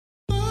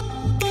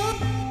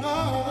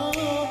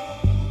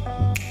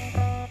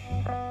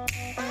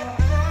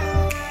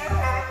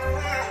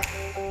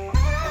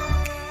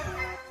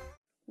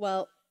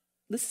Well,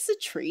 this is a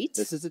treat.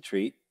 This is a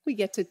treat. We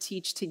get to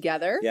teach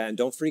together. Yeah, and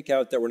don't freak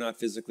out that we're not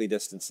physically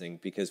distancing,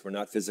 because we're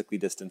not physically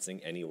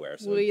distancing anywhere.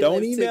 So We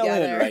don't live email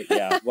together. in, right?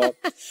 Yeah, well,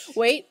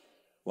 Wait,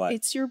 what?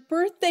 it's your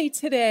birthday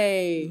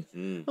today.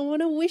 Mhm. I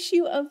want to wish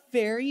you a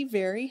very,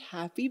 very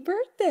happy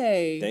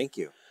birthday. Thank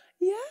you.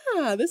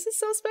 Yeah, this is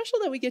so special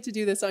that we get to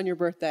do this on your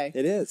birthday.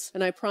 It is.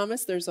 And I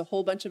promise there's a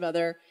whole bunch of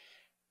other,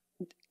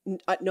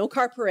 no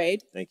car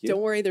parade. Thank you.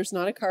 Don't worry, there's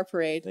not a car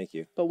parade. Thank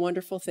you. But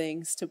wonderful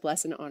things to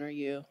bless and honor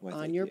you Well,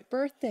 on thank your you.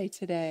 birthday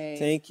today.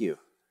 Thank you.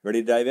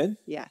 Ready to dive in?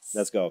 Yes.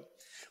 Let's go.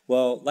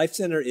 Well, Life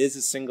Center is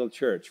a single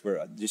church.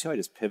 Did you see how I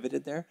just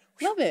pivoted there?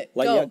 Love it.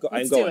 Like, Go. yeah, I'm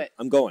Let's going. do it.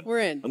 I'm going. We're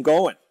in. I'm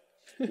going.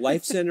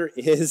 Life Center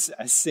is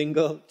a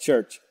single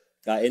church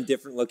in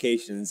different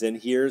locations.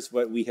 And here's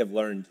what we have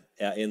learned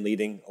in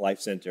leading Life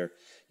Center.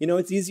 You know,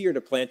 it's easier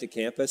to plant a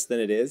campus than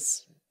it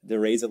is to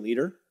raise a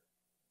leader.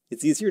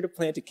 It's easier to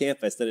plant a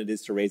campus than it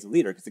is to raise a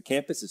leader, because the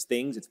campus is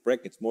things, it's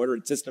brick, it's mortar,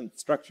 it's system, it's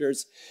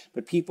structures.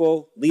 But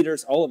people,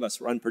 leaders, all of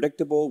us are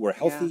unpredictable. We're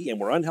healthy and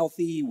we're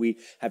unhealthy. We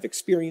have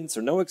experience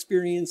or no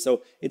experience.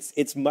 So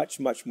it's much,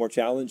 much more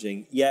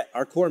challenging. Yet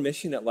our core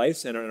mission at Life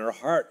Center and our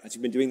heart, as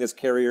we've been doing this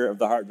Carrier of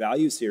the Heart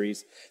Value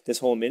series this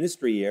whole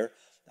ministry year,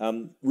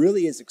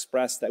 really is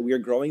expressed that we are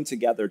growing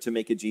together to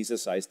make a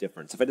Jesus-sized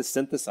difference. If I just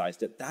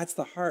synthesized it, that's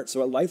the heart.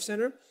 So at Life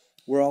Center,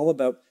 we're all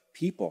about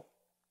people.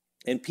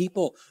 And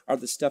people are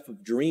the stuff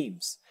of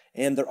dreams.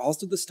 And they're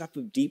also the stuff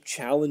of deep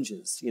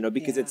challenges,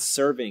 because it's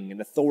serving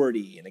and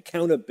authority and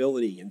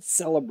accountability and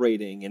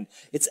celebrating. And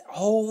it's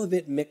all of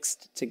it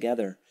mixed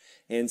together.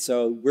 And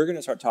so we're going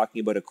to start talking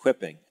about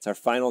equipping. It's our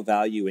final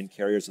value in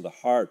Carriers of the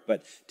Heart.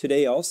 But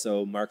today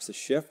also marks a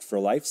shift for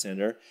Life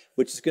Center,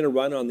 which is going to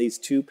run on these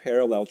two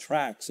parallel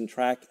tracks. In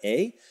track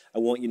A, I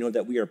want you to know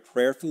that we are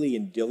prayerfully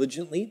and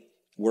diligently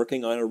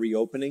working on a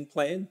reopening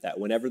plan, that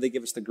whenever they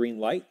give us the green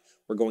light,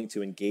 we're going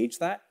to engage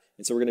that.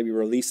 And so we're going to be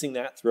releasing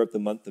that throughout the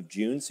month of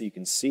June so you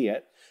can see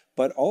it.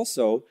 But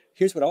also,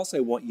 here's what else I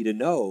want you to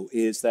know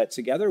is that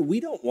together, we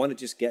don't want to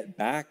just get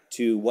back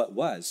to what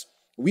was.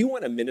 We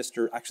want to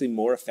minister actually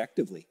more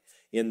effectively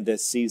in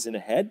this season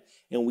ahead.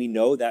 And we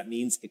know that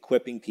means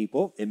equipping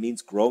people. It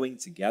means growing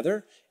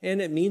together.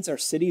 And it means our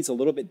city's a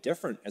little bit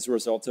different as a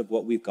result of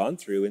what we've gone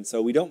through. And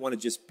so we don't want to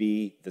just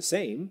be the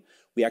same.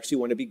 We actually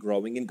want to be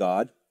growing in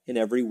God in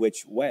every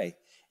which way.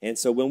 And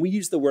so when we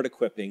use the word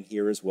equipping,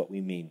 here is what we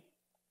mean.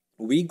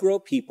 We grow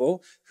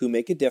people who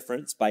make a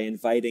difference by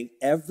inviting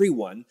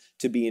everyone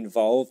to be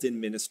involved in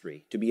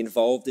ministry, to be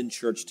involved in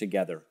church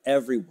together,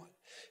 everyone.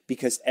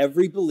 Because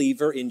every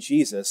believer in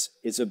Jesus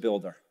is a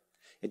builder.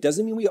 It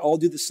doesn't mean we all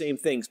do the same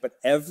things, but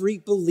every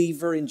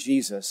believer in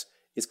Jesus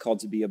is called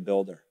to be a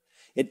builder.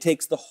 It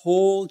takes the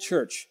whole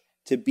church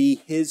to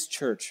be his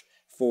church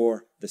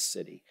for the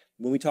city.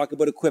 When we talk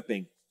about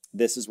equipping,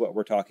 this is what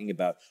we're talking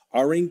about.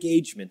 Our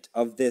engagement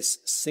of this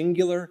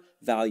singular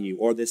value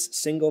or this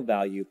single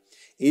value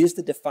is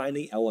the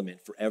defining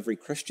element for every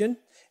Christian,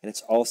 and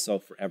it's also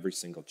for every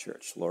single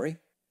church. Lori?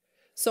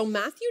 So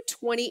Matthew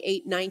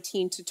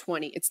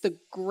 28:19-20, it's the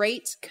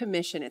Great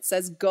Commission. It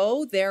says,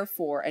 "Go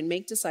therefore and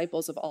make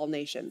disciples of all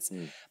nations,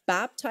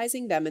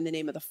 baptizing them in the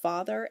name of the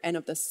Father and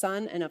of the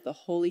Son and of the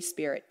Holy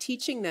Spirit,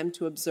 teaching them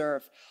to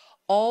observe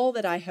all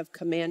that I have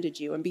commanded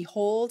you. And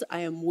behold,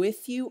 I am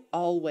with you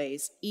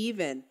always,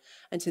 even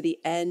unto the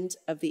end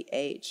of the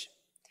age."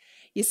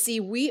 You see,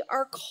 we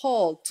are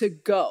called to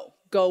go.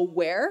 Go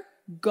where?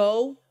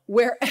 Go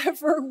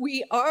wherever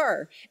we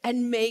are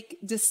and make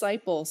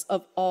disciples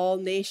of all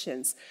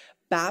nations,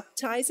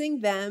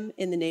 baptizing them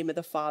in the name of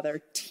the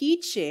Father,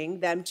 teaching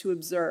them to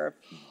observe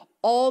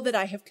all that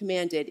I have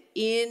commanded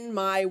in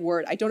my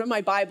word. I don't have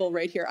my Bible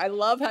right here. I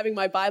love having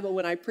my Bible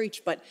when I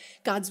preach, but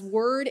God's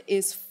word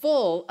is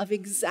full of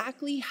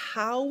exactly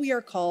how we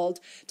are called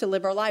to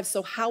live our lives.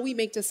 So how we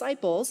make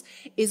disciples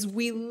is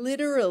we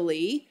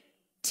literally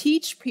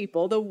teach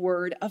people the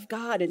word of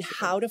God and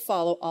how to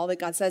follow all that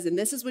God says. And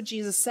this is what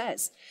Jesus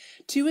says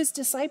to his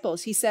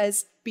disciples. He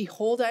says,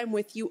 "Behold, I am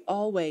with you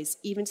always,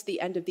 even to the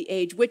end of the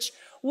age," which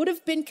would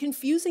have been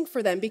confusing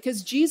for them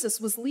because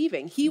Jesus was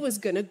leaving. He was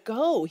going to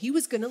go. He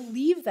was going to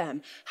leave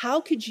them.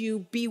 How could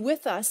you be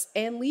with us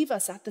and leave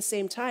us at the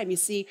same time? You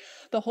see,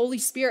 the Holy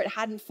Spirit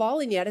hadn't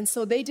fallen yet, and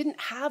so they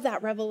didn't have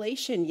that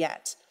revelation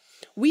yet.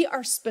 We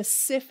are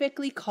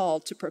specifically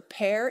called to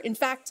prepare. In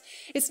fact,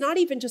 it's not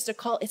even just a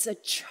call, it's a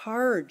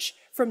charge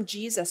from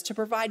Jesus to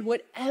provide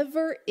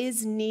whatever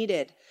is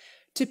needed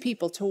for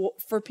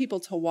people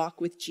to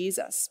walk with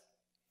Jesus.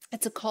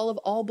 It's a call of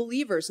all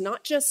believers,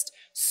 not just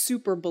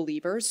super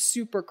believers,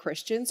 super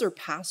Christians or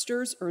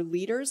pastors or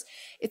leaders.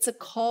 It's a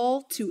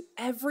call to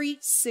every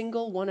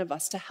single one of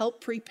us to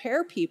help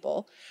prepare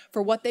people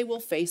for what they will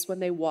face when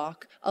they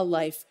walk a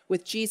life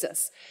with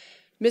Jesus.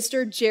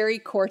 Mr. Jerry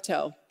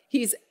Corto,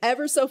 he's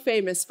ever so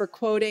famous for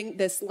quoting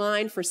this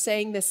line, for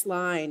saying this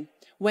line,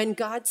 When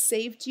God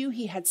saved you,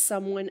 he had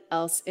someone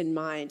else in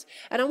mind.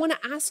 And I want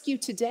to ask you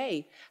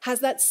today, has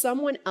that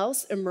someone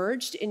else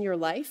emerged in your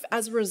life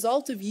as a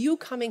result of you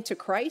coming to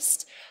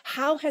Christ?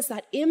 How has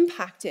that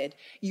impacted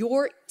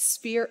your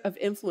sphere of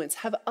influence?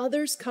 Have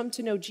others come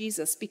to know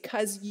Jesus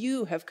because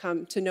you have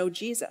come to know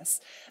Jesus?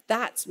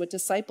 That's what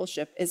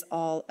discipleship is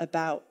all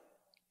about.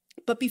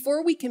 But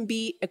before we can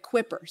be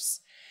equippers,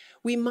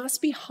 we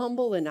must be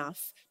humble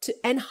enough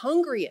and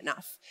hungry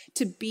enough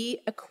to be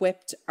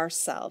equipped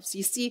ourselves.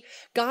 You see,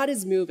 God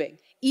is moving,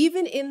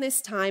 even in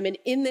this time and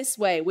in this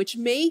way, which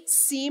may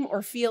seem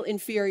or feel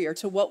inferior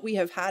to what we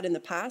have had in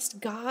the past.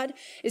 God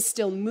is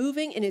still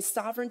moving in his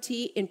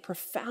sovereignty in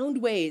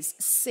profound ways,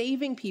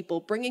 saving people,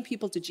 bringing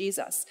people to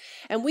Jesus.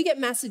 And we get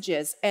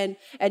messages and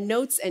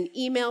notes and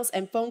emails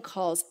and phone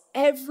calls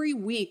every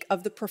week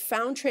of the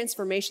profound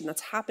transformation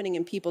that's happening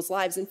in people's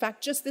lives. In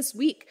fact, just this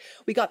week,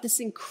 we got this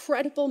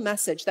incredible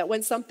message that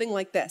went something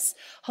like this.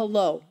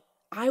 Hello,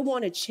 I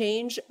want to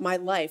change my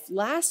life.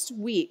 Last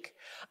week,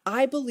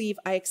 I believe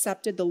I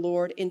accepted the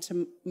Lord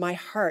into my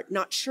heart.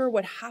 Not sure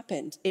what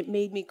happened. It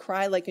made me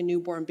cry like a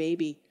newborn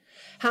baby.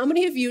 How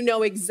many of you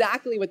know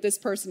exactly what this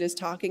person is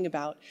talking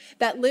about?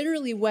 That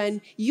literally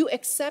when you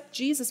accept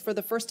Jesus for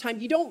the first time,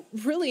 you don't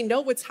really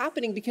know what's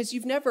happening because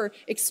you've never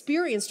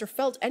experienced or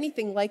felt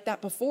anything like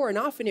that before. And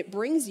often it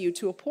brings you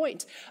to a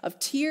point of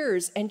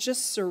tears and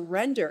just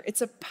surrender.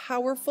 It's a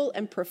powerful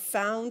and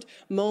profound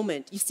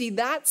moment. You see,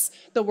 that's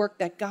the work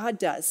that God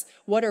does.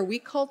 What are we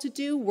called to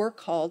do? We're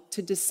called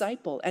to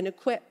disciple and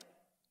equip.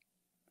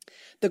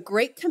 The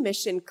Great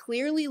Commission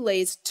clearly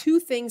lays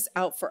two things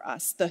out for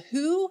us, the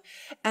who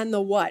and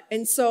the what.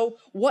 And so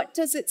what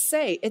does it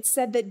say? It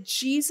said that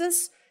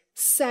Jesus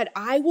said,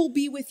 I will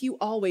be with you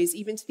always,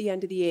 even to the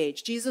end of the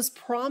age. Jesus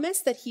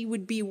promised that he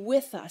would be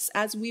with us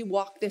as we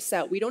walk this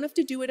out. We don't have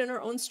to do it in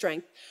our own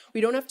strength.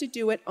 We don't have to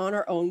do it on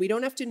our own. We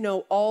don't have to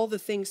know all the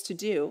things to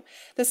do.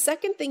 The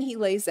second thing he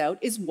lays out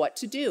is what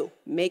to do.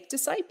 Make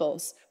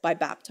disciples by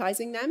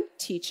baptizing them,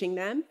 teaching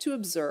them to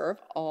observe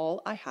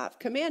all I have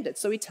commanded.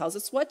 So he tells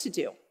us what to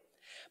do.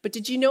 But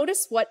did you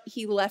notice what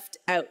he left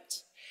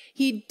out?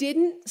 He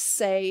didn't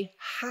say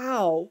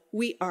how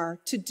we are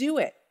to do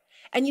it.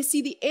 And you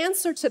see, the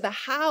answer to the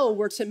how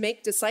we're to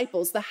make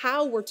disciples, the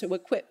how we're to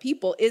equip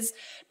people is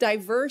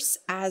diverse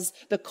as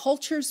the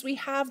cultures we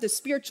have, the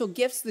spiritual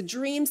gifts, the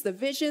dreams, the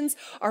visions,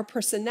 our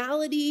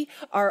personality,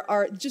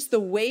 our just the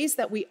ways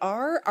that we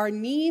are, our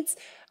needs.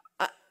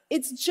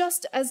 It's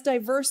just as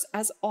diverse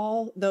as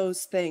all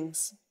those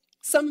things.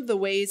 Some of the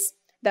ways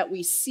that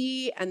we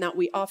see and that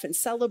we often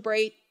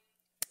celebrate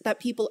that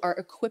people are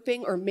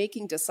equipping or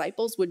making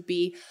disciples would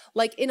be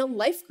like in a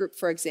life group,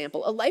 for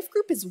example. A life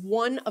group is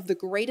one of the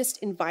greatest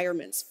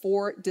environments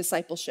for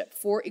discipleship,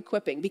 for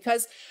equipping,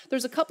 because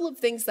there's a couple of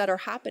things that are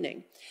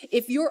happening.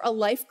 If you're a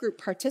life group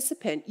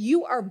participant,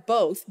 you are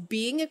both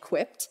being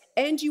equipped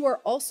and you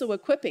are also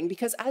equipping,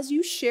 because as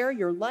you share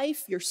your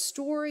life, your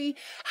story,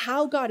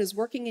 how God is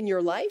working in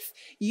your life,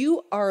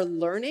 you are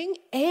learning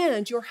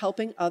and you're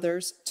helping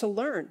others to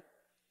learn.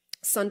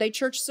 Sunday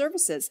church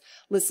services,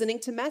 listening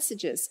to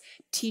messages,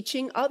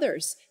 teaching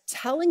others,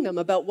 telling them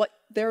about what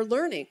they're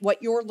learning,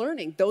 what you're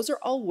learning. Those are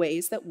all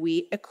ways that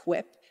we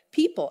equip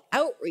people.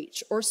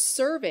 Outreach or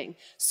serving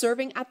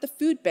at the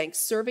food bank,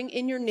 serving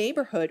in your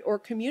neighborhood or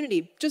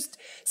community, just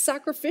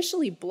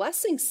sacrificially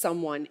blessing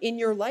someone in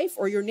your life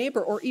or your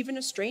neighbor or even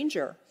a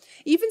stranger.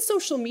 Even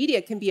social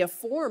media can be a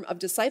form of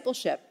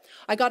discipleship.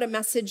 I got a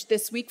message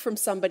this week from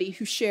somebody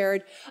who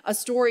shared a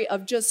story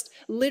of just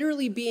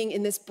literally being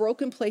in this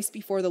broken place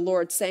before the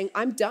Lord, saying,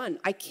 I'm done.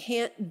 I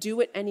can't do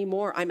it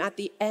anymore. I'm at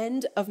the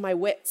end of my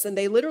wits. And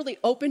they literally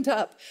opened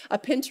up a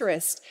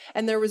Pinterest,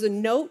 and there was a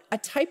note, a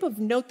type of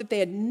note that they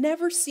had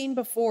never seen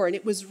before. And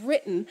it was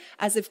written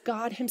as if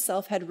God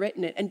himself had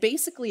written it. And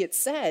basically it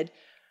said,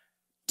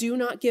 do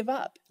not give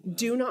up.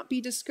 Do not be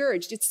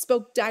discouraged. It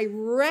spoke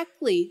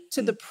directly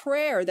to the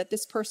prayer that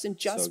this person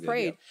just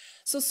prayed. Yeah.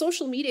 So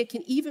social media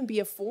can even be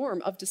a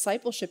form of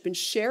discipleship and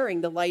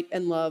sharing the light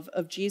and love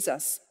of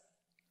Jesus.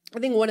 I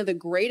think one of the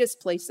greatest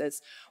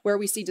places where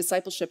we see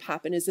discipleship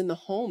happen is in the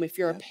home, if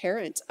you're a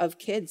parent of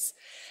kids.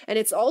 And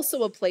it's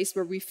also a place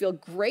where we feel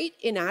great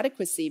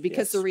inadequacy,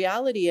 because the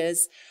reality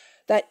is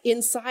that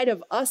inside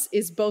of us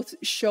is both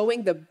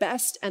showing the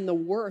best and the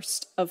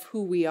worst of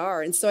who we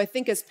are. And so I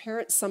think as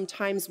parents,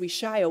 sometimes we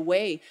shy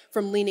away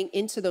from leaning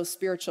into those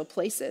spiritual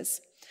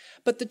places.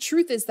 But the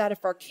truth is that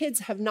if our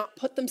kids have not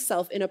put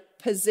themselves in a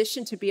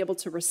position to be able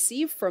to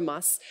receive from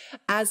us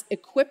as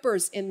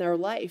equippers in their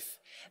life,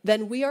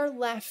 then we are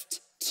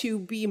left to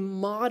be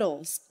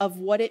models of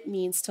what it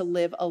means to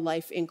live a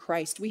life in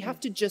Christ. We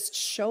have to just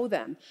show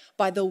them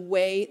by the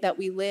way that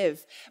we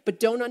live. But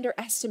don't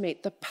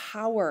underestimate the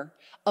power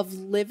of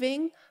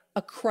living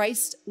a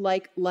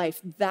Christ-like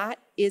life. That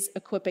is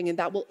equipping, and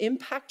that will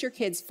impact your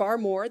kids far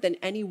more than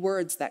any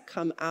words that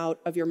come out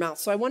of your mouth.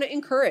 So I want to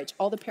encourage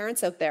all the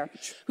parents out there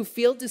who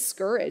feel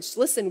discouraged.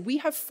 Listen, we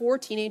have 4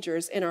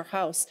 teenagers in our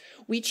house.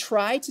 We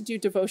try to do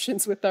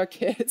devotions with our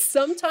kids.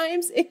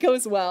 Sometimes it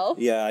goes well.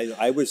 Yeah,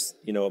 I was,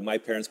 my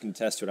parents can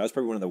attest to it. I was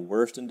probably one of the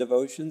worst in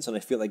devotions, and I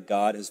feel like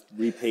God has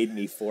repaid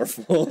me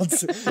fourfold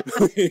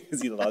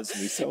because he loves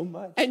me so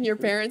much. And your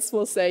parents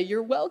will say,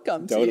 you're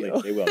welcome. Totally,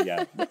 they will,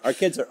 yeah. Our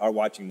kids are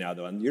watching now,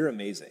 though, and you're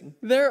amazing.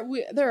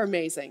 They're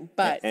amazing,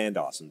 but and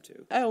awesome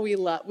too. Oh, we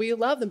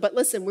love them. But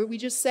listen, we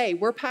just say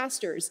we're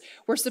pastors.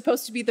 We're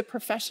supposed to be the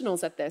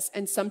professionals at this,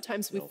 and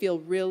sometimes we feel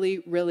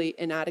really, really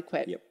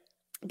inadequate. Yep.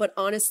 But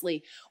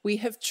honestly, we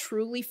have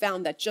truly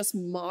found that just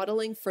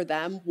modeling for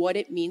them what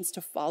it means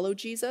to follow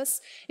Jesus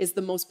is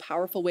the most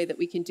powerful way that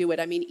we can do it.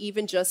 I mean,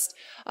 even just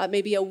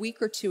maybe a week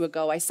or 2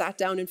 ago, I sat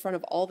down in front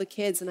of all the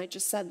kids and I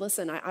just said,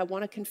 listen, I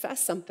want to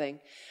confess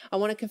something. I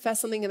want to confess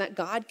something that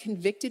God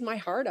convicted my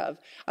heart of.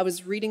 I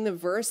was reading the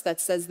verse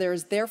that says, there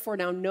is therefore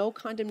now no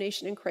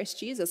condemnation in Christ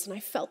Jesus. And I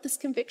felt this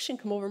conviction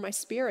come over my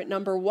spirit.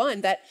 Number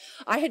 1, that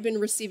I had been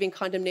receiving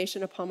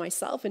condemnation upon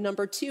myself. And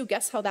number 2,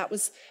 guess how that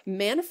was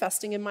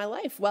manifesting in my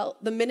life? Well,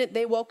 the minute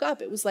they woke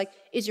up, it was like,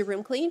 is your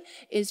room clean?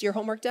 Is your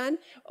homework done?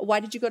 Why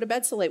did you go to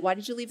bed so late? Why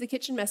did you leave the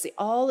kitchen messy?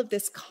 All of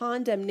this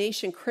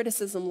condemnation,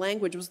 criticism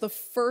language was the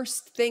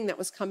first thing that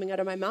was coming out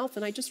of my mouth.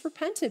 And I just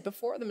repented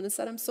before them and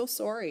said, I'm so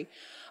sorry.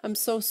 I'm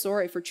so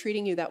sorry for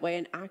treating you that way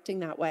and acting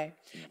that way.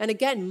 And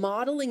again,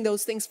 modeling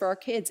those things for our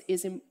kids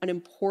is an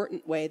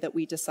important way that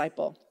we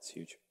disciple. It's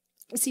huge.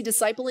 See,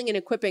 discipling and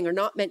equipping are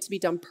not meant to be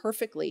done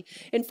perfectly.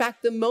 In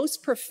fact, the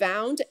most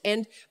profound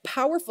and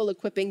powerful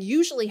equipping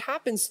usually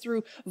happens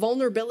through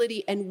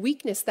vulnerability and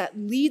weakness that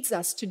leads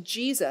us to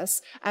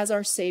Jesus as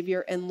our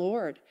Savior and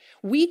Lord.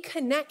 We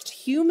connect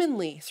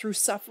humanly through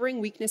suffering,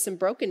 weakness, and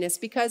brokenness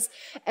because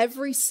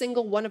every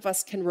single one of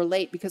us can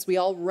relate, because we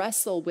all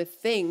wrestle with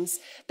things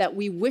that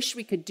we wish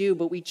we could do,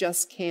 but we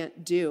just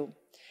can't do.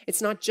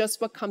 It's not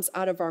just what comes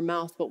out of our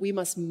mouth, but we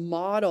must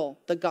model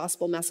the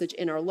gospel message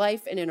in our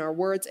life and in our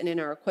words and in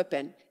our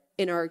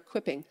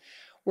equipping.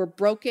 We're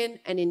broken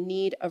and in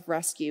need of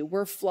rescue.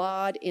 We're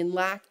flawed, in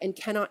lack, and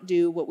cannot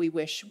do what we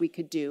wish we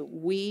could do.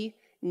 We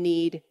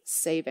need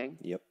saving.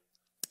 Yep.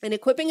 And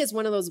equipping is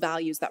one of those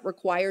values that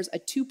requires a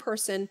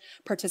 2-person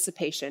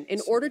participation.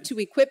 In order to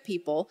equip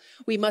people,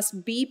 we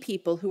must be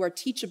people who are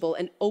teachable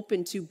and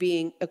open to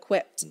being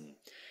equipped.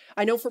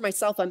 I know for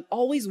myself, I'm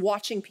always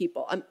watching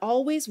people. I'm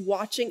always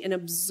watching and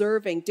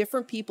observing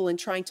different people and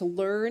trying to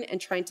learn and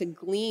trying to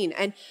glean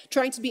and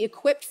trying to be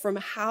equipped from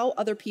how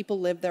other people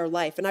live their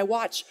life. And I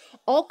watch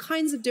all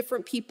kinds of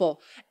different people,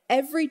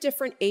 every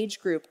different age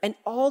group, and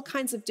all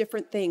kinds of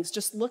different things,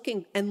 just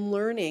looking and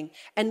learning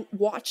and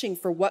watching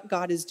for what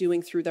God is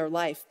doing through their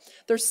life.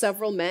 There's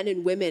several men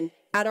and women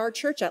at our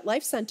church at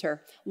Life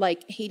Center,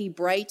 like Haiti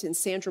Bright and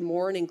Sandra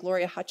Moore and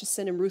Gloria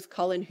Hutchison and Ruth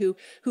Cullen, who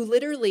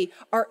literally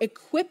are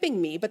equipping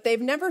me, but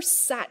they've never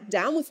sat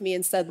down with me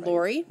and said,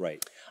 Lori,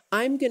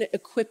 I'm going to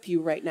equip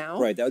you right now.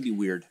 Right, that would be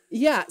weird.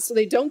 Yeah, so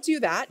they don't do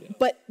that.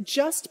 But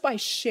just by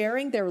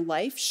sharing their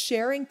life,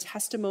 sharing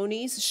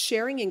testimonies,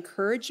 sharing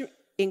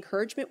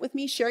encouragement with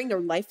me, sharing their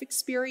life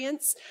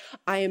experience,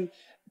 I am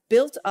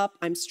built up,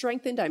 I'm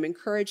strengthened, I'm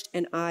encouraged,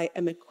 and I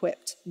am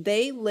equipped.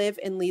 They live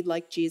and lead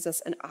like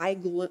Jesus, and I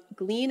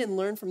glean and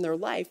learn from their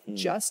life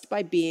just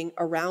by being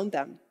around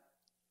them.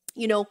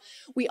 You know,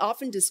 we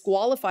often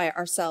disqualify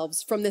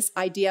ourselves from this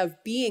idea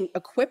of being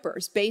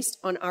equippers based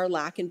on our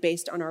lack and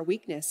based on our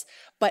weakness.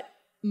 But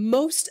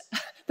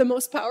the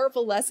most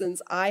powerful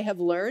lessons I have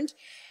learned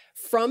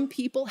from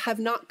people have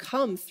not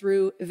come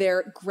through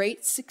their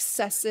great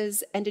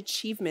successes and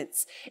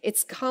achievements.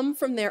 It's come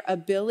from their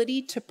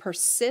ability to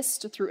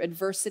persist through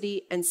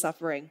adversity and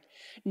suffering.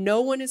 No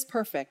one is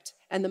perfect,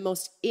 and the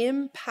most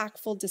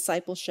impactful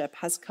discipleship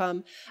has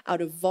come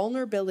out of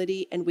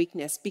vulnerability and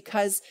weakness,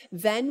 because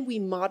then we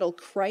model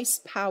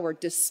Christ's power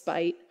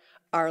despite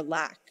our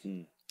lack.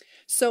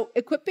 So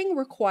equipping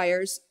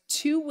requires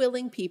 2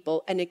 willing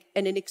people and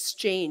an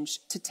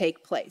exchange to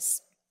take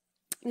place.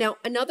 Now,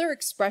 another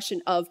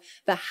expression of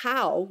the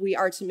how we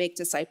are to make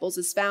disciples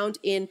is found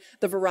in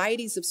the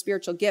varieties of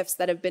spiritual gifts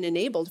that have been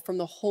enabled from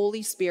the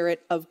Holy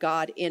Spirit of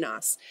God in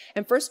us.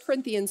 And 1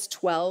 Corinthians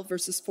 12,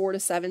 verses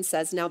 4-7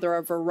 says, now there are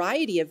a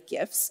variety of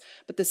gifts,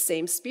 but the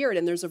same Spirit,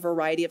 and there's a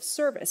variety of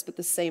service, but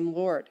the same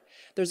Lord.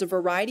 There's a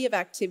variety of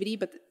activity,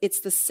 but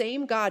it's the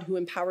same God who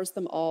empowers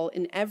them all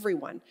in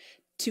everyone.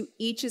 To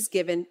each is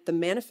given the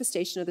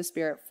manifestation of the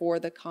Spirit for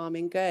the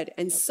common good.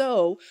 And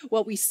so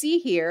what we see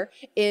here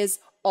is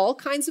all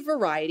kinds of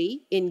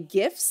variety in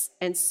gifts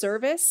and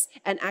service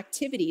and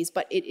activities,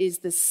 but it is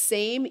the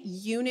same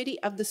unity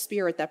of the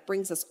Spirit that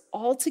brings us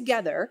all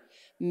together,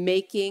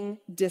 making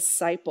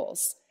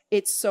disciples.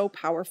 it's so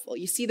powerful.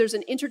 You see, there's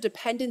an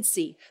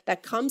interdependency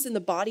that comes in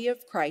the body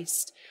of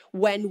Christ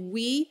when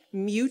we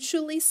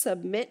mutually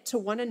submit to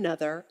one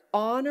another,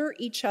 honor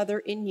each other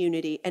in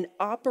unity, and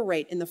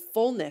operate in the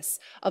fullness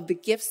of the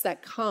gifts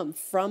that come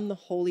from the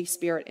Holy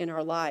Spirit in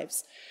our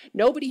lives.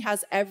 Nobody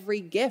has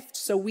every gift,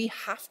 so we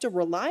have to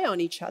rely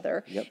on each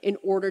other in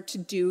order to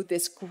do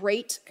this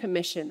great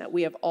commission that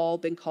we have all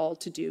been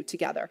called to do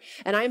together.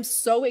 And I am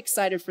so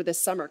excited for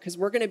this summer because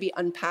we're going to be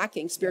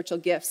unpacking spiritual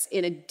gifts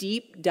in a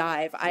deep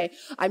dive.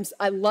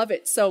 I love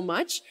it so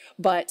much,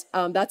 but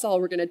that's all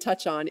we're going to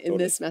touch on in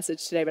this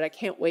message today. But I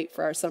can't wait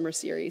for our summer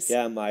series.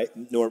 Yeah,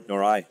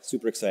 nor I.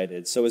 Super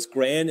excited. So as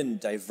grand and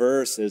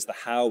diverse as the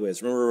how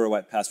is, remember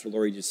what Pastor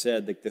Lori just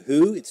said, like the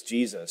who, it's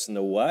Jesus, and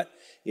the what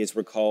is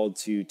we're called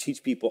to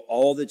teach people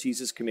all that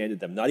Jesus commanded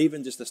them, not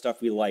even just the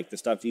stuff we like, the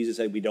stuff Jesus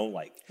said we don't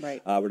like.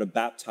 Right. We're to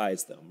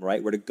baptize them,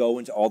 right? We're to go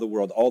into all the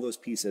world, all those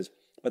pieces,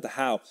 but the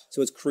how.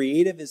 So as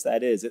creative as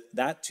that is,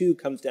 that too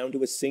comes down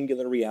to a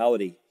singular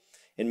reality.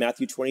 In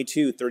Matthew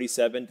 22,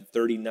 37 to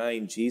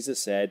 39,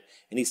 Jesus said,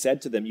 and he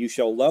said to them, you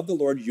shall love the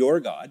Lord your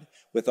God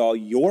with all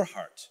your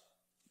heart,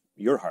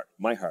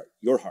 my heart,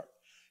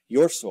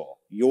 your soul,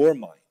 your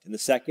mind. And the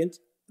second,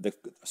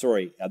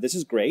 this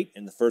is great,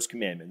 and the first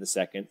commandment. The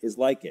second is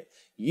like it.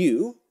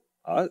 You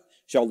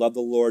shall love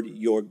the Lord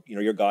your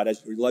God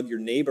love your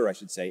neighbor, I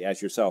should say,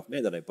 as yourself.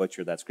 Man, did I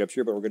butcher that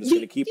scripture? But we're just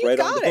going to keep right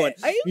on going.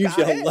 You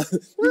shall love.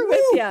 We're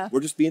with you.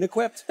 We're just being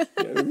equipped.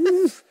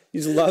 You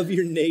just love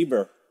your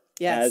neighbor.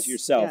 As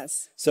yourself.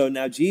 Yes. So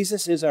now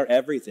Jesus is our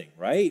everything,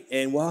 right?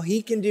 And while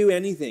he can do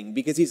anything,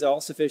 because he's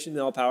all sufficient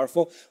and all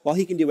powerful, while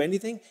he can do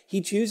anything,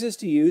 he chooses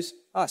to use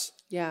us.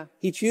 Yeah.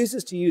 He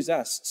chooses to use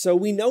us. So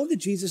we know that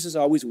Jesus is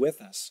always with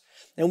us.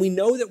 And we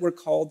know that we're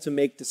called to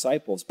make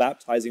disciples,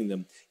 baptizing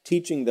them,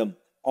 teaching them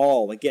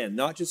all, again,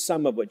 not just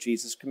some of what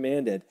Jesus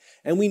commanded.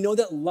 And we know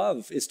that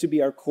love is to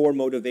be our core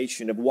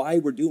motivation of why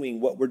we're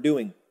doing what we're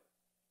doing.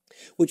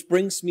 Which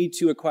brings me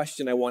to a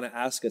question I want to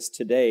ask us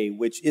today,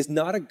 which is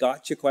not a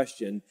gotcha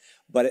question,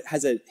 but it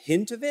has a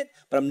hint of it,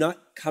 but I'm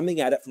not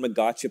coming at it from a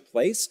gotcha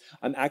place.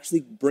 I'm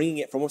actually bringing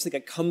it from almost like a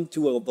come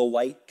to the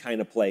light kind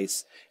of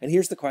place. And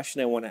here's the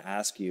question I want to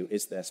ask you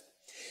is this.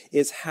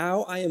 Is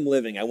how I am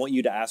living, I want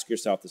you to ask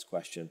yourself this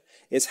question,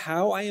 is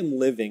how I am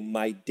living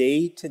my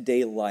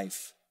day-to-day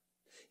life,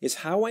 is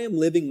how I am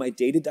living my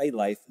day-to-day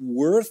life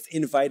worth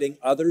inviting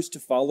others to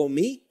follow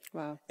me?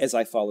 Wow. As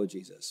I follow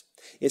Jesus?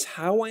 Is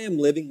how I am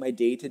living my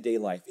day-to-day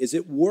life, is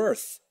it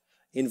worth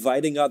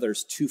inviting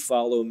others to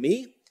follow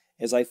me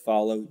as I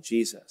follow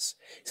Jesus?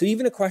 So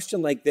even a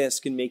question like this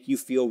can make you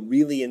feel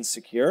really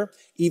insecure,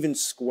 even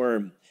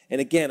squirm. And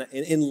again,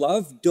 in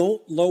love,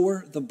 don't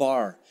lower the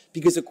bar.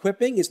 Because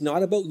equipping is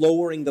not about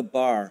lowering the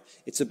bar.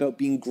 It's about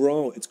being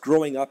grown. It's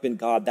growing up in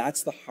God.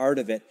 That's the heart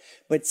of it.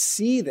 But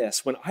see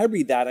this, when I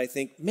read that, I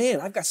think,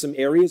 man, I've got some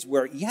areas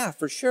where, yeah,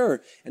 for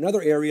sure. And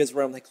other areas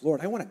where I'm like, Lord,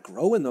 I want to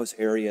grow in those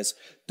areas.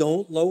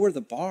 Don't lower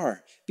the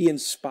bar. Be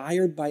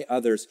inspired by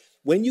others.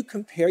 When you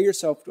compare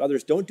yourself to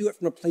others, don't do it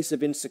from a place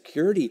of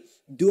insecurity.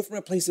 Do it from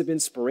a place of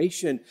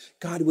inspiration.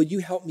 God, will you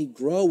help me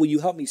grow? Will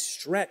you help me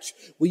stretch?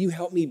 Will you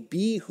help me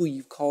be who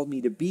you've called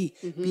me to be?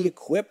 Mm-hmm. Be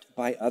equipped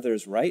by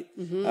others, right?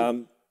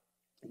 Mm-hmm.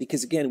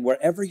 Because again,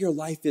 wherever your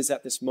life is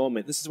at this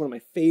moment, this is one of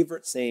my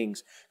favorite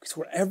sayings, because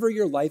wherever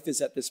your life is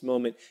at this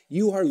moment,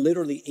 you are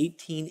literally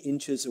 18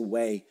 inches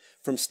away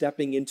from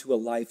stepping into a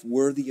life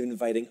worthy of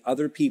inviting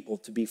other people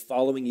to be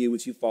following you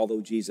as you follow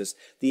Jesus.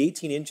 The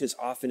 18 inches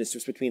often is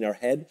just between our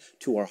head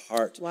to our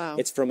heart. Wow.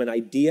 It's from an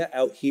idea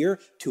out here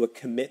to a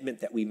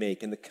commitment that we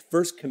make. And the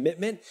first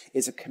commitment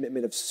is a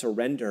commitment of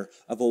surrender,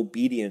 of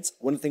obedience.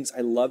 One of the things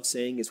I love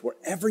saying is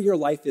wherever your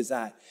life is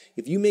at,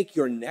 if you make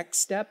your next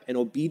step an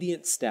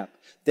obedient step,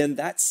 then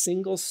that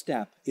single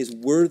step is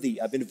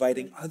worthy of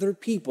inviting other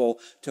people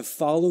to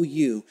follow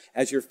you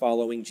as you're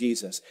following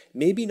Jesus.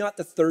 Maybe not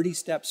the 30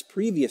 steps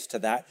previous to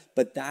that,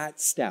 but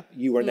that step.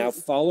 You are now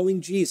following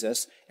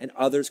Jesus, and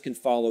others can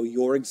follow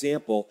your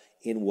example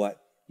in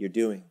what you're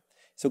doing.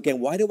 So again,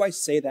 why do I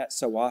say that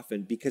so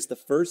often? Because the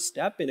first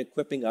step in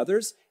equipping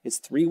others is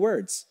 3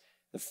 words.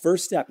 The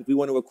first step, if we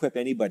want to equip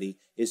anybody,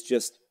 is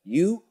just,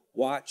 you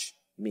watch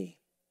me.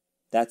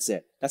 That's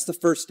it. That's the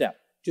first step.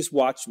 Just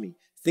watch me.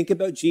 Think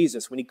about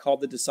Jesus when he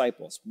called the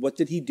disciples. What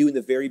did he do in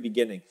the very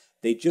beginning?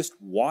 They just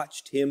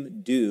watched him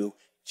do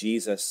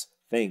Jesus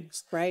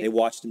things. Right. They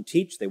watched him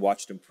teach. They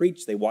watched him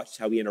preach. They watched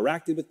how he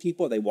interacted with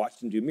people. They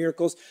watched him do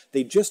miracles.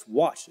 They just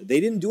watched. They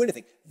didn't do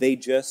anything. They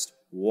just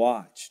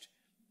watched.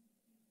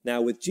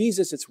 Now with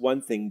Jesus, it's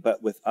one thing,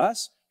 but with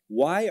us,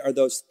 why are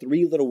those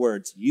 3 little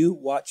words, you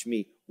watch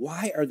me,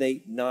 why are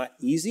they not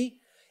easy?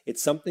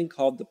 It's something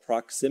called the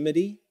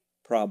proximity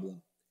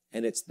problem.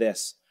 And it's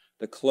this.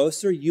 The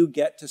closer you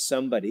get to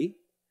somebody,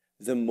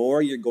 the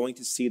more you're going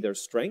to see their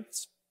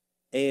strengths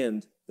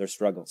and their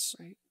struggles.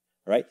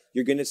 Right?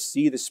 You're going to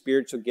see the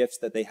spiritual gifts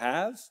that they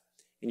have,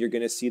 and you're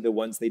going to see the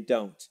ones they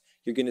don't.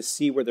 You're going to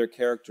see where their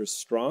character is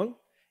strong,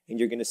 and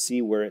you're going to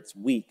see where it's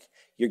weak.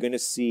 You're going to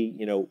see,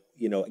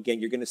 again,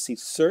 you're going to see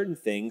certain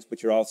things,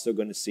 but you're also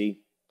going to see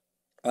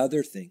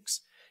other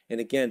things. And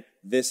again,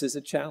 this is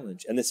a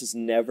challenge, and this is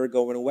never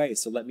going away.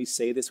 So let me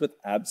say this with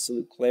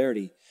absolute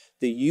clarity.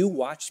 The "you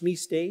watch me"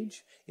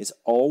 stage is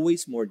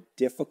always more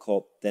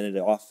difficult than it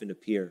often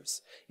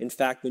appears. In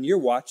fact, when you're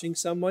watching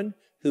someone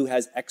who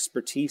has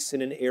expertise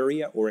in an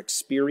area or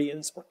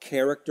experience or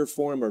character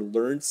form or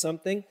learned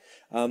something,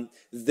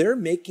 they're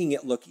making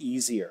it look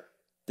easier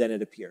than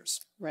it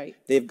appears. Right.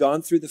 They've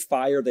gone through the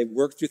fire, they've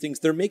worked through things.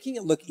 They're making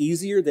it look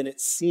easier than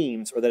it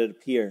seems or that it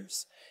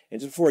appears.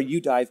 And just before you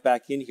dive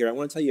back in here, I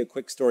want to tell you a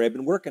quick story. I've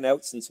been working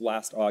out since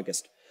last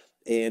August,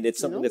 and it's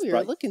something that's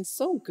you're looking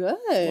so good.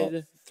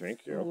 Well,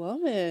 thank you. I love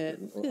it.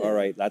 All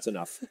right, that's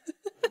enough.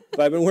 But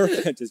I've been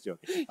working. Just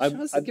joking. Give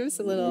us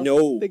a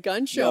little. The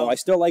gun show. No, I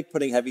still like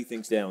putting heavy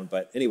things down.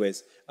 But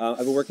anyways, I've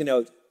been working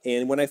out,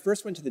 and when I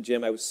first went to the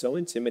gym, I was so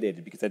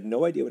intimidated because I had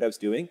no idea what I was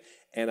doing,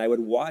 and I would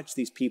watch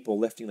these people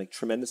lifting like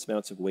tremendous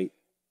amounts of weight.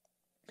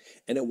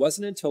 And it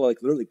wasn't until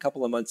like literally a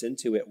couple of months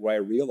into it where I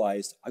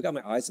realized I got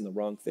my eyes on the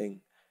wrong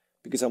thing,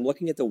 because I'm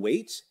looking at the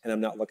weight and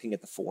I'm not looking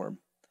at the form.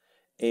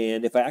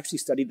 And if I actually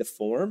studied the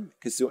form,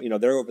 because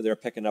they're over there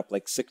picking up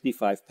like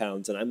 65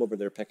 pounds and I'm over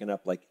there picking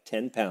up like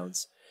 10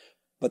 pounds.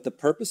 But the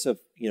purpose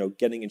of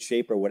getting in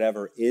shape or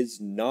whatever is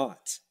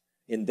not,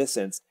 in this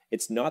sense,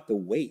 it's not the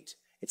weight.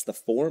 It's the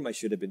form I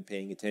should have been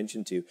paying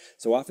attention to.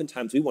 So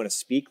oftentimes we want to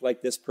speak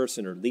like this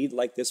person or lead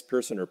like this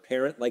person or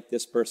parent like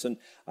this person.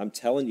 I'm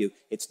telling you,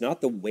 it's not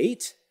the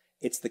weight,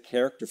 it's the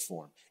character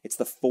form. It's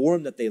the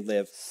form that they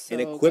live. So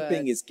and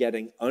equipping good. is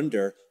getting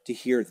under to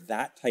hear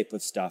that type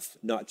of stuff,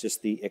 not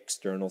just the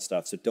external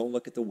stuff. So don't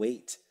look at the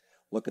weight,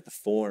 look at the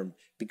form.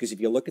 Because if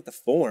you look at the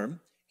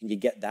form and you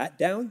get that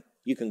down,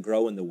 you can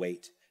grow in the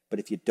weight. But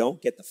if you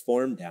don't get the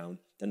form down,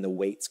 then the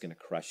weight's going to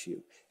crush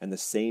you. And the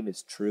same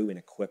is true in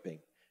equipping.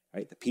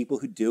 Right? The people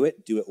who do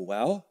it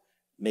well,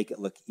 make it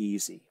look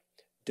easy.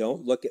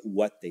 Don't look at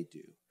what they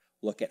do.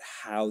 Look at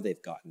how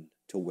they've gotten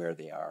to where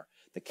they are.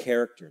 The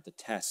character, the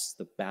tests,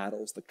 the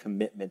battles, the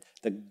commitment,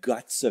 the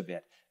guts of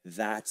it.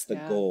 That's the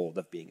goal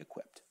of being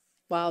equipped.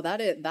 Wow,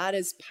 that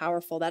is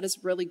powerful. That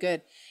is really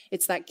good.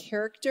 It's that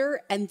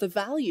character and the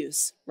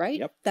values, right?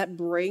 Yep. That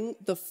bring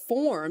the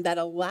form that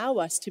allow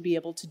us to be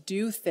able to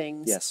do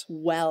things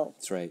well.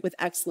 That's right. With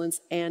excellence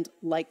and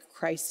like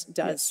Christ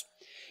does.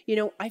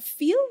 Yes. I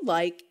feel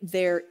like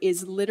there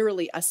is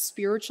literally a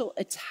spiritual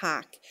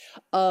attack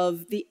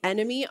of the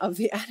enemy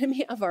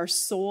of our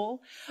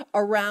soul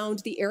around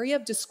the area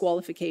of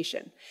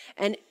disqualification.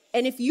 And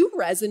if you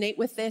resonate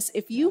with this,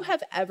 if you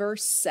have ever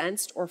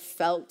sensed or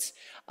felt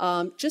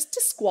just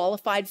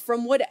disqualified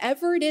from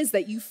whatever it is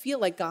that you feel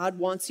like God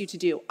wants you to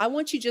do, I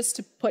want you just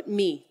to put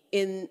me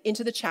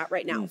into the chat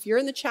right now. If you're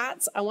in the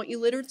chats, I want you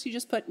literally to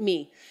just put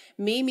me.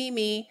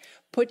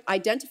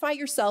 Identify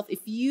yourself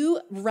if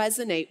you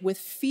resonate with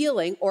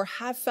feeling or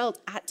have felt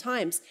at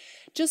times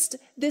just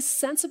this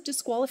sense of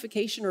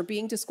disqualification or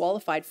being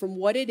disqualified from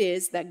what it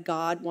is that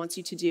God wants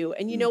you to do.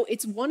 And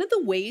it's one of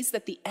the ways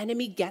that the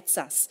enemy gets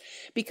us,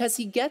 because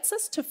he gets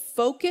us to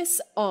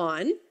focus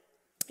on,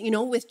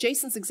 with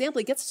Jason's example,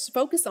 he gets us to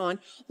focus on,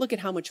 look at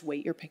how much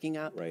weight you're picking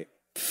up. Right.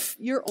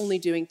 You're only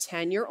doing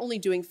 10. You're only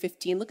doing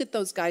 15. Look at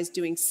those guys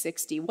doing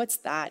 60. What's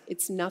that?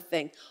 It's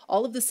nothing.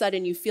 All of a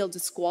sudden, you feel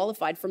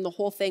disqualified from the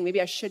whole thing.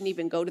 Maybe I shouldn't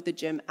even go to the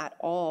gym at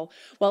all.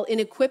 Well, in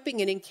equipping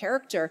and in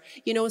character,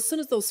 as soon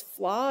as those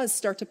flaws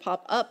start to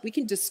pop up, we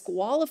can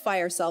disqualify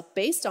ourselves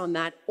based on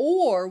that,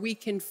 or we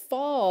can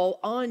fall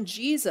on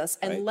Jesus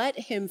and let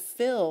him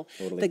fill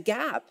the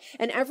gap.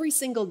 And every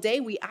single day,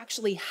 we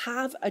actually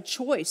have a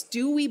choice.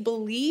 Do we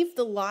believe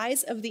the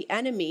lies of the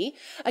enemy?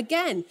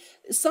 Again,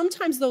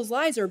 sometimes those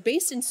lies are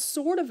based in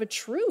sort of a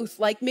truth.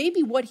 Like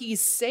maybe what he's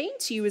saying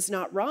to you is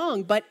not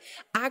wrong, but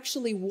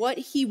actually what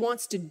he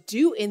wants to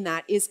do in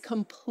that is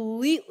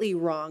completely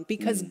wrong,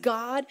 because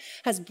God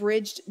has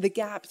bridged the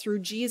gap through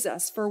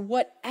Jesus for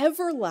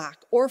whatever lack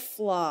or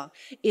flaw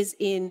is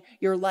in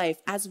your life.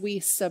 As we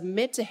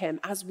submit to him,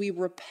 as we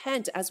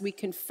repent, as we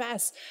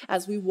confess,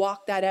 as we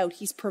walk that out,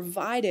 he's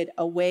provided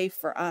a way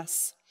for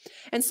us.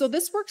 And so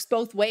this works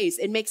both ways.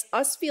 It makes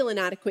us feel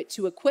inadequate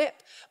to equip,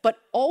 but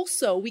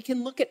also we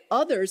can look at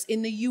others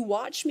in the "you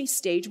watch me"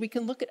 stage. We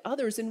can look at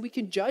others and we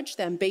can judge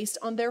them based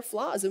on their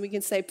flaws. And we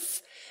can say,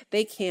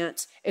 they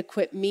can't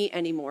equip me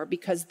anymore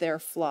because they're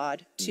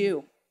flawed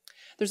too.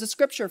 There's a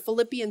scripture,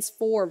 Philippians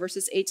 4,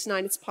 verses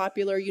 8-9. It's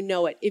popular. You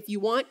know it. If you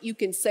want, you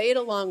can say it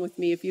along with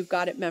me if you've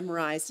got it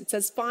memorized. It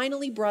says,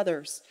 "Finally,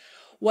 brothers,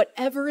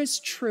 whatever is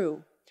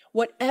true,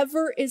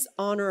 whatever is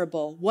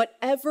honorable,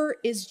 whatever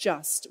is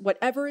just,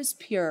 whatever is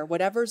pure,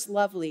 whatever is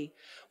lovely,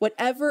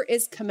 whatever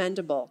is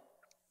commendable,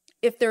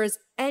 if there is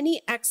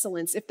any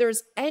excellence, if there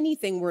is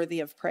anything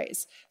worthy of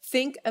praise,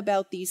 think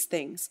about these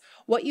things.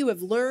 What you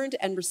have learned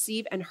and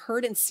received and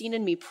heard and seen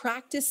in me,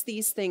 practice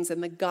these things,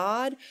 and the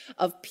God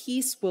of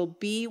peace will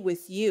be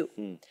with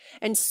you."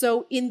 And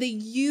so in the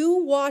 "you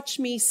watch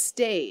me"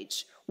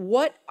 stage,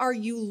 what are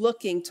you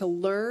looking to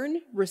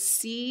learn,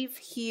 receive,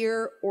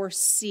 hear, or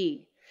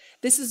see?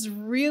 This is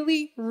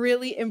really,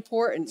 really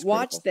important.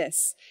 Watch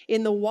this.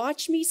 In the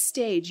watch me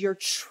stage, you're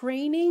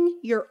training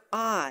your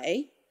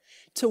eye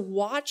to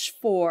watch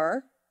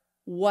for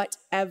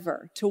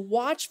whatever, to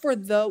watch for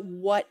the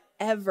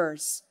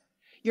whatevers.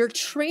 You're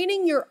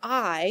training your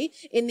eye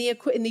in the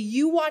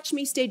you watch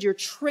me stage. You're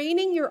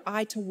training your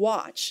eye to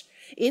watch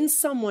in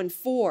someone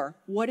for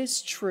what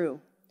is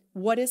true,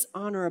 what is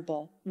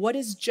honorable, what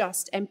is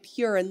just and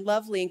pure and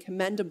lovely and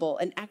commendable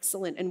and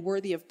excellent and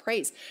worthy of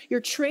praise.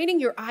 You're training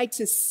your eye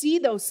to see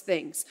those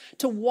things,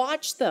 to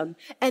watch them,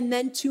 and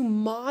then to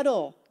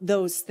model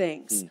those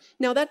things.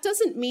 Now, that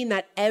doesn't mean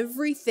that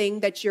everything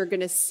that you're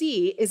going to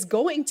see is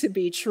going to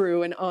be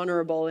true and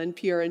honorable and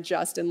pure and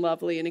just and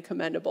lovely and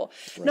commendable.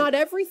 Right. Not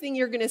everything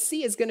you're going to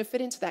see is going to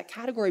fit into that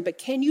category, but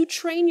can you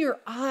train your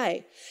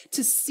eye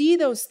to see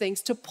those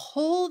things, to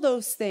pull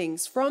those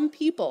things from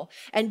people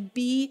and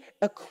be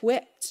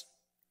equipped?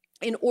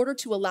 In order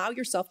to allow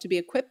yourself to be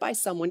equipped by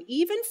someone,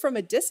 even from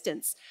a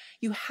distance,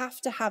 you have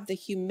to have the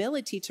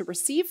humility to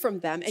receive from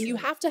them, and you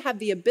have to have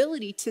the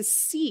ability to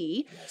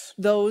see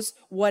those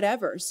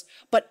whatevers.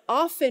 But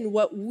often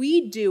what we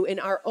do in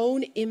our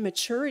own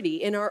immaturity,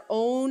 in our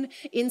own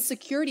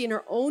insecurity, in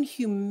our own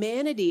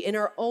humanity, in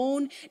our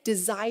own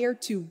desire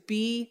to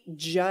be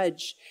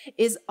judged,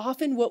 is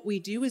often what we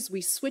do is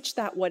we switch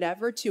that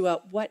whatever to a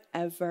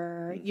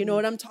whatever. You know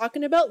what I'm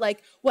talking about?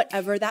 Like,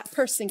 whatever, that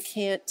person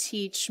can't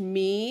teach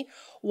me.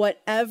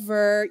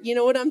 Whatever, you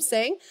know what I'm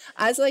saying?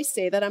 As I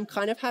say that, I'm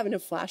kind of having a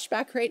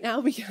flashback right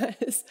now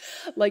because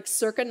like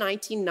circa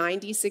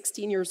 1990,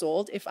 16 years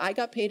old, if I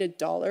got paid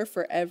 $1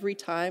 for every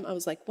time I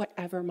was like,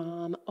 whatever,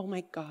 mom, oh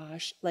my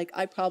gosh, like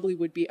I probably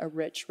would be a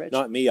rich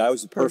Not me, I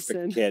was a perfect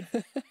person. kid.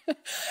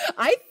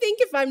 I think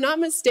if I'm not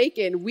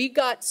mistaken, we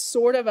got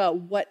sort of a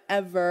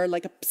whatever,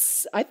 like a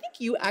pss. I think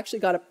you actually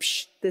got a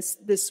psh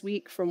this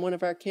week from one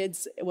of our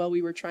kids while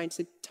we were trying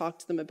to talk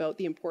to them about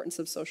the importance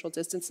of social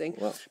distancing.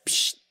 Well,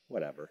 Psh.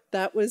 Whatever.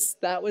 That was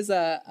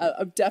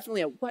a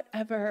definitely a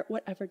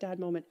whatever dad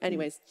moment.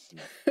 Anyways,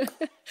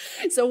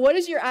 so what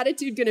is your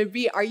attitude going to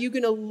be? Are you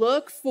going to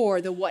look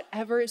for the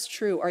whatever is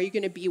true? Are you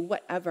going to be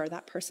whatever?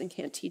 That person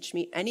can't teach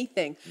me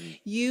anything.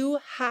 You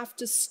have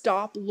to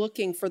stop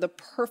looking for the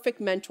perfect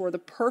mentor, the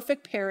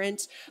perfect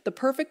parent, the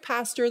perfect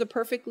pastor, the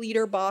perfect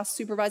leader, boss,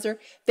 supervisor.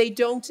 They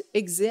don't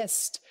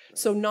exist.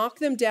 So knock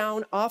them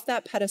down off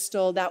that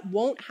pedestal. That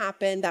won't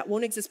happen. That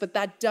won't exist. But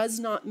that does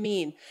not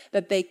mean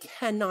that they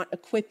cannot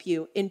equip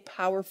you in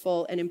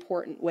powerful and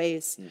important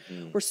ways.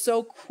 We're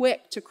so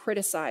quick to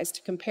criticize,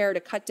 to compare, to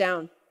cut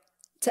down,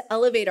 to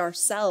elevate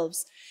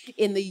ourselves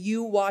in the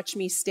you watch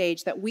me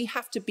stage that we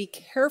have to be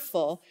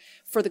careful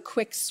for the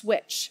quick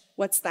switch.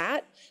 What's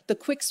that? The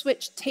quick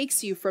switch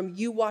takes you from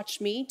you watch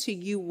me to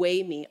you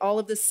weigh me. All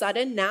of a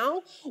sudden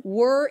now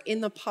we're in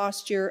the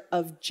posture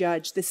of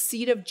judge, the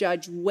seat of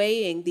judge,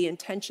 weighing the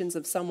intentions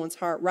of someone's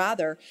heart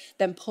rather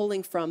than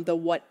pulling from the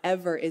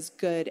whatever is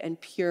good and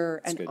pure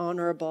and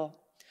honorable.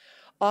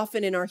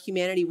 Often in our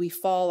humanity, we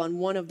fall on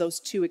one of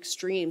those two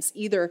extremes.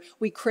 Either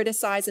we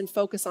criticize and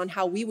focus on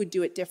how we would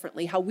do it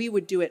differently, how we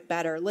would do it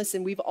better.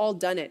 Listen, we've all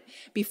done it.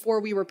 Before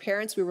we were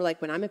parents, we were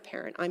like, when I'm a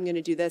parent, I'm going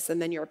to do this. And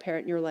then you're a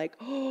parent and you're like,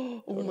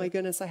 oh my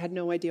goodness, I had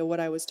no idea what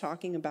I was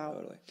talking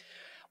about.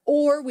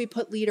 Or we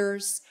put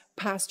leaders,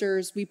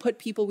 pastors, we put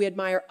people we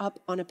admire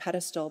up on a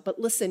pedestal. But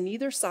listen,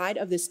 neither side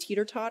of this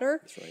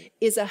teeter-totter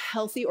is a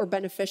healthy or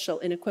beneficial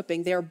in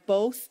equipping. They're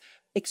both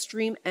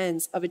extreme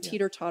ends of a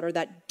teeter-totter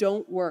that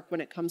don't work when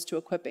it comes to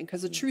equipping.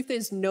 Because the truth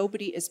is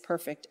nobody is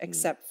perfect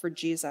except for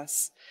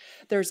Jesus.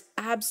 There's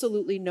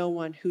absolutely no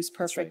one who's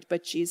perfect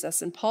but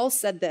Jesus. And Paul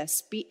said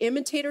this, be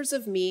imitators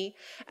of me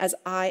as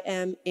I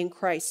am in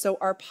Christ. So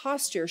our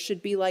posture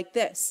should be like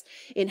this.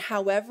 In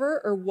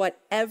however or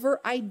whatever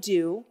I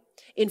do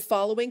in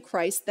following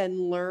Christ,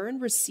 then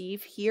learn,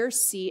 receive, hear,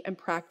 see, and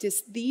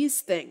practice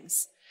these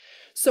things.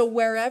 So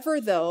wherever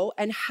though,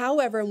 and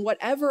however, and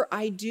whatever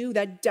I do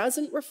that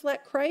doesn't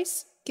reflect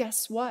Christ,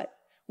 guess what?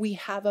 We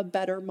have a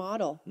better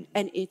model,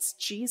 and it's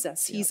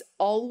Jesus. He's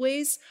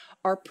always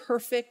our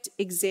perfect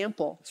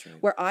example.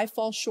 Where I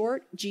fall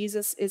short,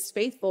 Jesus is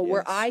faithful.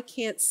 Where I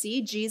can't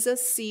see,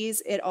 Jesus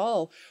sees it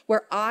all.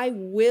 Where I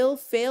will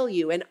fail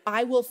you, and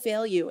I will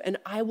fail you, and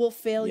I will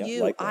fail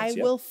you. Likewise, I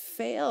will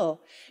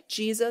fail.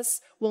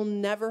 Jesus will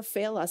never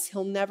fail us.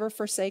 He'll never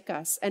forsake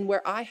us. And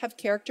where I have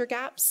character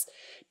gaps,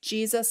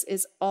 Jesus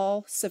is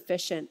all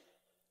sufficient.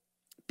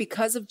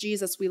 Because of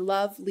Jesus, we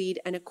love, lead,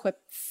 and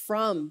equip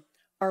from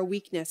our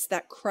weakness,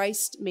 that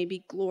Christ may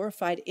be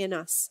glorified in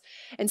us.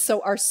 And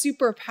so our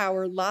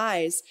superpower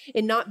lies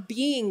in not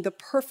being the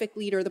perfect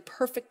leader, the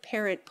perfect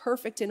parent,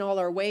 perfect in all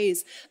our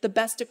ways, the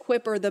best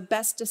equipper, the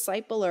best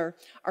discipler.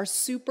 Our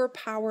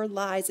superpower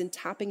lies in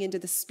tapping into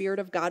the Spirit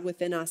of God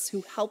within us,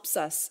 who helps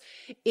us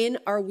in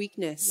our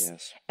weakness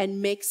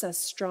and makes us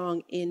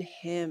strong in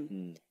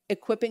Him.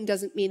 Equipping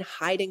doesn't mean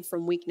hiding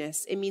from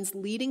weakness. It means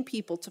leading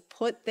people to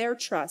put their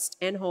trust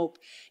and hope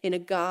in a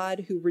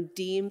God who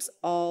redeems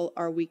all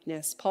our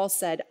weakness. Paul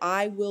said,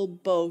 I will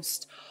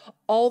boast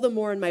all the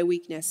more in my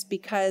weakness,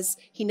 because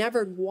he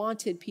never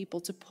wanted people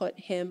to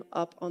put him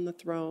up on the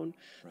throne.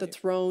 The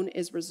throne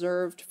is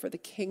reserved for the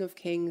King of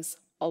Kings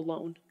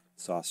alone.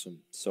 It's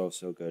awesome. So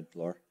good,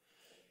 Laura.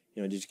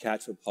 Did you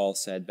catch what Paul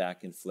said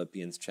back in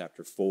Philippians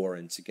chapter 4?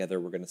 And together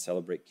we're going to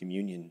celebrate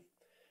communion.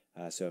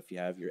 So if you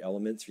have your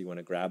elements or you want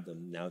to grab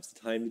them, now's the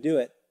time to do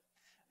it.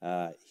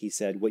 He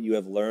said, what you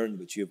have learned,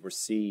 what you have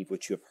received,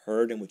 what you have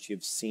heard, and what you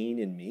have seen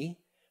in me,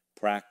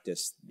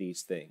 practice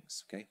these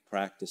things, okay?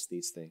 Practice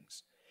these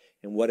things.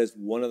 And what is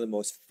one of the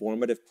most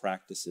formative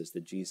practices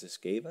that Jesus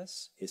gave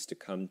us is to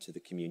come to the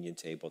communion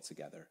table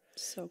together.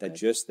 So that good.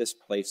 Just this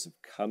place of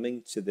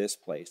coming to this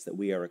place, that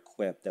we are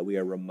equipped, that we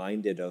are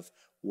reminded of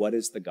what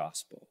is the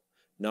gospel,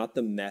 not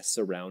the mess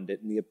around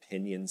it and the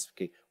opinions.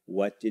 Okay,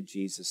 what did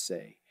Jesus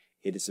say?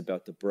 It is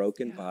about the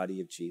broken body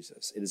of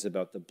Jesus. It is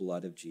about the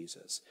blood of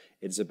Jesus.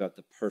 It is about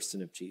the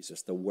person of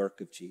Jesus, the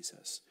work of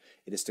Jesus.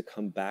 It is to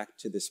come back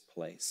to this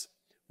place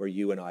where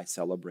you and I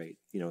celebrate,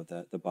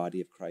 the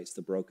body of Christ,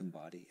 the broken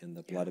body and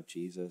the blood of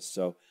Jesus.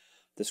 So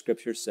the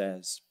scripture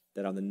says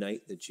that on the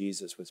night that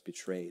Jesus was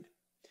betrayed,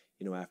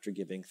 after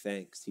giving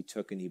thanks, he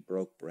took and he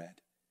broke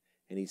bread.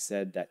 And he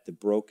said that the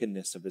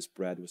brokenness of his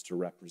bread was to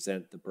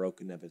represent the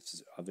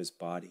brokenness of his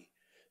body,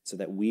 so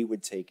that we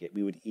would take it,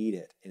 we would eat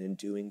it, and in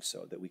doing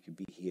so, that we could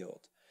be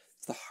healed.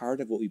 It's the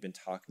heart of what we've been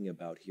talking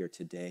about here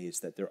today,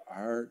 is that there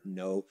are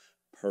no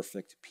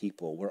perfect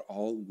people. We're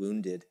all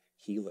wounded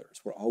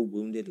healers. We're all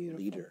wounded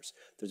leaders.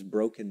 There's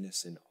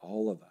brokenness in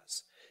all of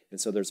us. And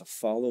so there's a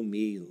follow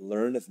me,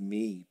 learn of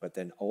me, but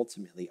then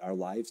ultimately our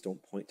lives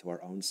don't point to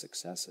our own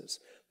successes.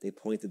 They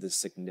point to the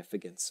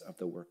significance of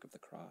the work of the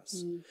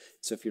cross.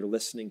 So if you're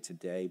listening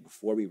today,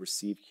 before we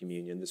receive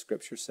communion, the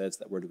scripture says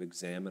that we're to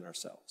examine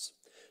ourselves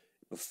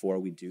before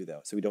we do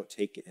that, so we don't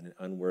take it in an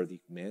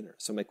unworthy manner.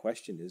 So my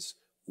question is,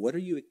 what are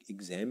you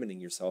examining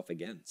yourself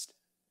against?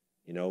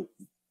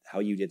 How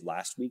you did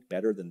last week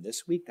better than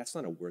this week, that's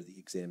not a worthy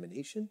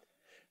examination.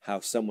 How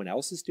someone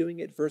else is doing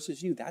it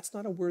versus you, that's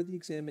not a worthy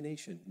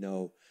examination.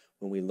 No,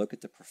 when we look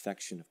at the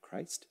perfection of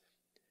Christ,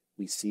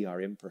 we see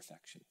our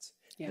imperfections.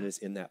 Yeah. And it's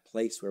in that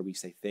place where we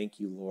say, thank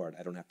you, Lord,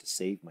 I don't have to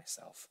save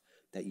myself,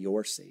 that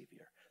you're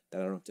Savior, that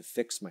I don't have to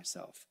fix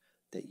myself,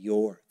 that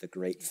you're the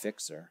great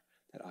fixer,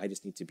 that I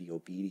just need to be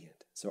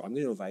obedient. So I'm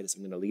going to invite us,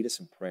 I'm going to lead us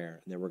in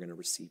prayer, and then we're going to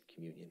receive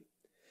communion.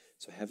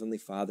 So Heavenly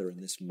Father, in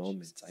this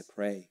moment, I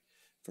pray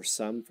for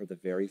some for the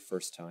very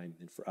first time,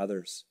 and for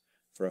others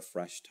for a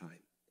fresh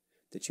time,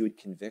 that you would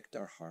convict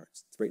our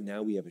hearts. Right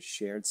now we have a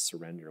shared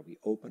surrender. We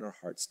open our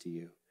hearts to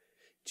you.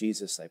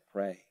 Jesus, I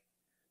pray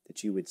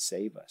that you would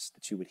save us,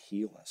 that you would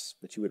heal us,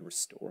 that you would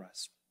restore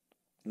us,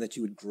 and that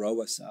you would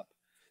grow us up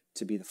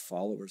to be the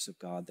followers of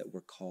God that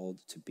we're called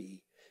to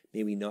be.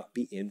 May we not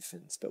be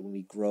infants, but when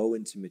we grow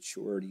into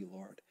maturity,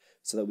 Lord,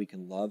 so that we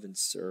can love and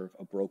serve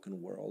a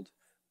broken world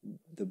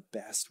the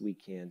best we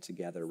can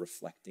together,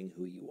 reflecting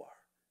who you are.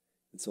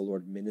 And so,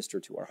 Lord, minister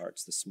to our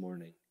hearts this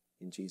morning.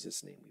 In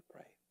Jesus' name we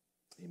pray.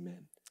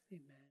 Amen.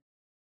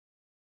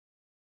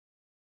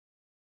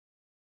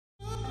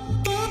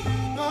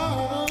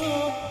 Amen.